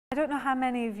don't know how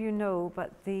many of you know,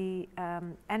 but the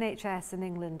NHS in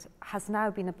England has now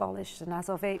been abolished, and as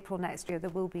of April next year there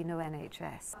will be no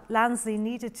NHS. Lansley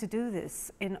needed to do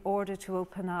this in order to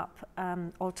open up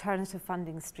alternative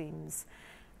funding streams.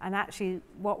 And actually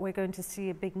what we're going to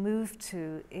see a big move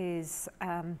to is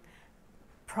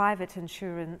private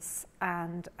insurance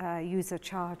and user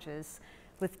charges,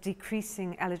 with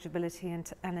decreasing eligibility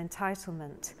and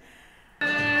entitlement.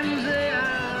 They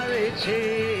are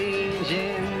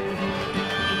changing.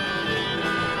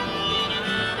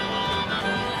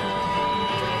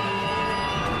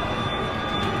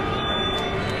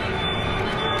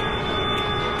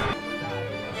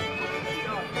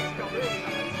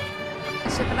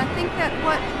 But I think that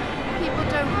what people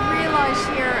don't realize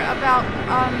here about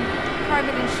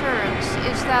private insurance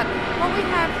is that what we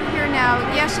have here now,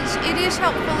 yes, it is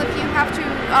helpful if you have to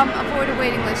avoid a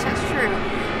waiting list, that's true.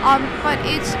 But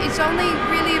it's only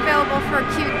really available for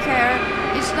acute care.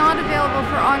 It's not available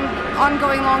for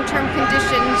ongoing long-term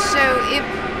conditions. So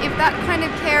if that kind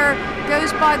of care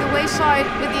goes by the wayside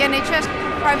with the NHS,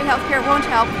 private healthcare won't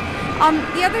help.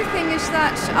 The other thing is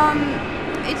that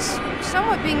it's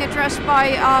somewhat being addressed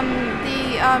by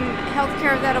the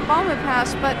healthcare that Obama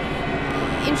passed, but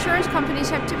insurance companies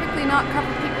have typically not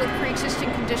covered people with pre-existing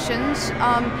conditions.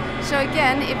 So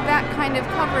again, if that kind of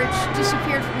coverage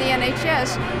disappeared from the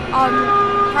NHS,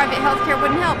 private healthcare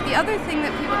wouldn't help. The other thing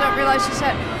that people don't realize is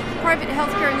that private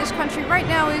healthcare in this country right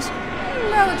now is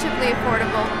relatively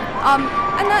affordable.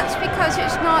 And that's because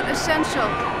it's not essential.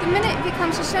 The minute it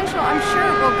becomes essential, I'm sure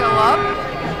it will go up.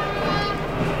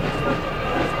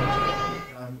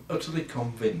 I'm utterly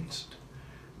convinced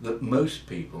that most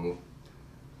people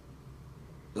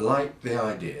like the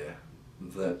idea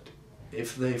that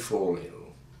if they fall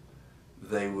ill,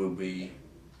 they will be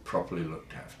properly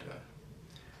looked after.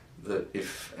 That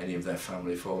if any of their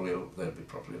family fall ill, they'll be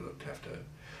properly looked after.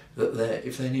 That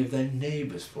if any of their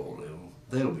neighbours fall ill,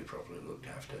 they'll be properly looked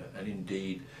after. And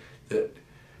indeed, that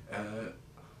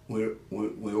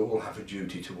we all have a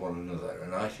duty to one another.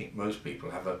 And I think most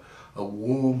people have a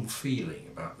warm feeling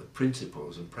about the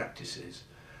principles and practices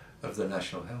of the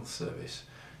National Health Service.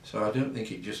 So I don't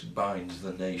think it just binds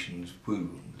the nation's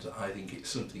wounds. I think it's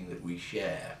something that we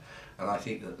share, and I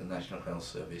think that the National Health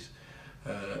Service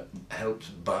helps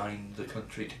bind the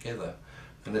country together.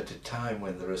 And at a time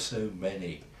when there are so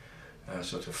many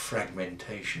sort of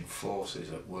fragmentation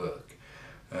forces at work,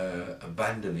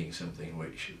 abandoning something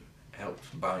which helps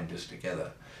bind us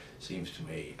together seems to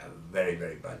me a very,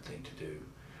 very bad thing to do,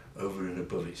 over and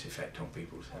above its effect on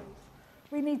people's health.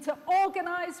 We need to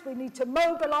organise, we need to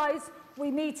mobilise, we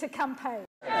need to campaign.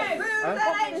 Where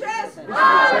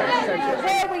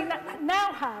we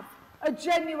now have a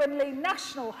genuinely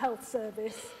national health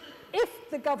service, if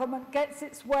the government gets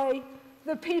its way,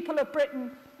 the people of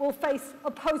Britain will face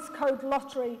a postcode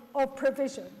lottery of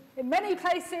provision. In many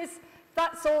places,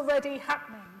 that's already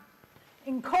happening.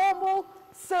 In Cornwall,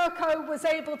 Serco was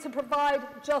able to provide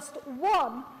just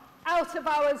one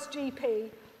out-of-hours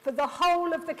GP for the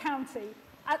whole of the county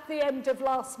at the end of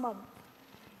last month.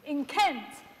 In Kent,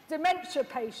 dementia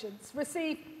patients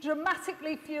receive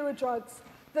dramatically fewer drugs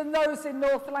than those in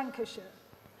North Lancashire.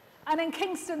 And in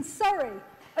Kingston, Surrey,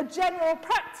 a general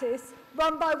practice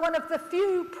run by one of the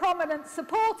few prominent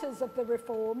supporters of the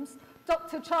reforms,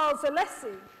 Dr. Charles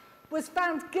Alessi, was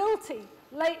found guilty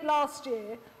late last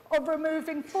year of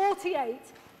removing 48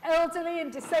 elderly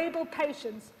and disabled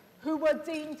patients who were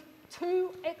deemed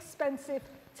too expensive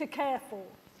to care for.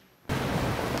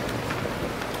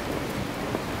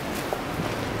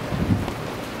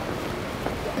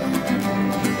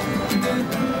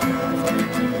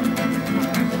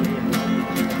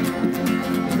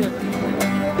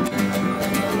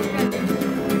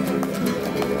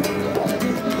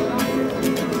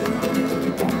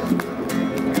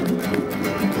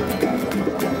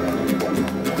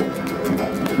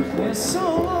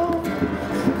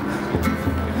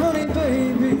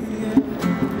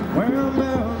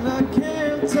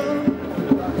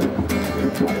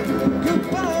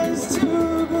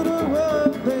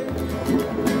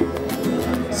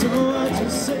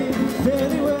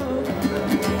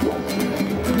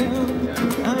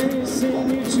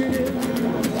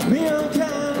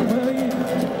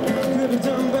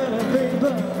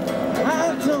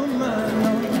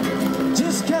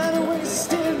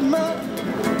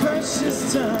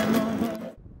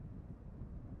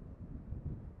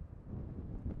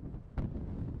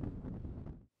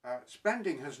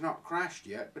 Spending has not crashed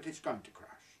yet, but it's going to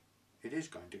crash. It is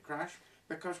going to crash,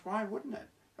 because why wouldn't it?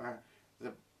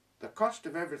 The cost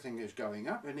of everything is going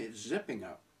up, and it's zipping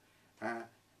up.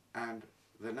 And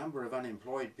the number of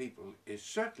unemployed people is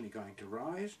certainly going to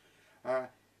rise.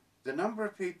 the number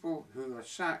of people who are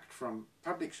sacked from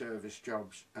public service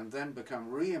jobs and then become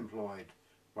re-employed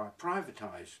by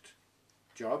privatised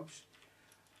jobs,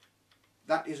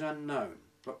 that is unknown.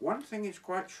 But one thing is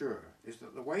quite sure, is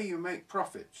that the way you make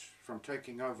profits from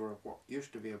taking over what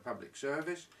used to be a public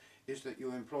service is that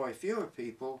you employ fewer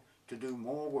people to do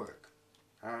more work.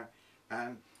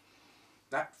 And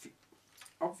that,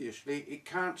 obviously, it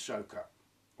can't soak up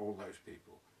all those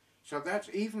people. So that's,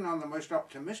 even on the most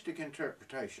optimistic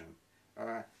interpretation,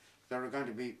 there are going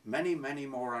to be many, many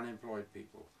more unemployed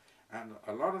people. And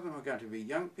a lot of them are going to be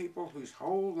young people whose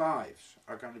whole lives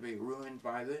are going to be ruined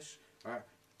by this.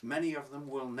 Many of them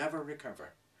will never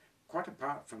recover, quite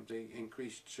apart from the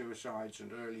increased suicides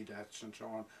and early deaths and so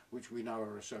on, which we know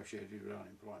are associated with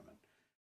unemployment.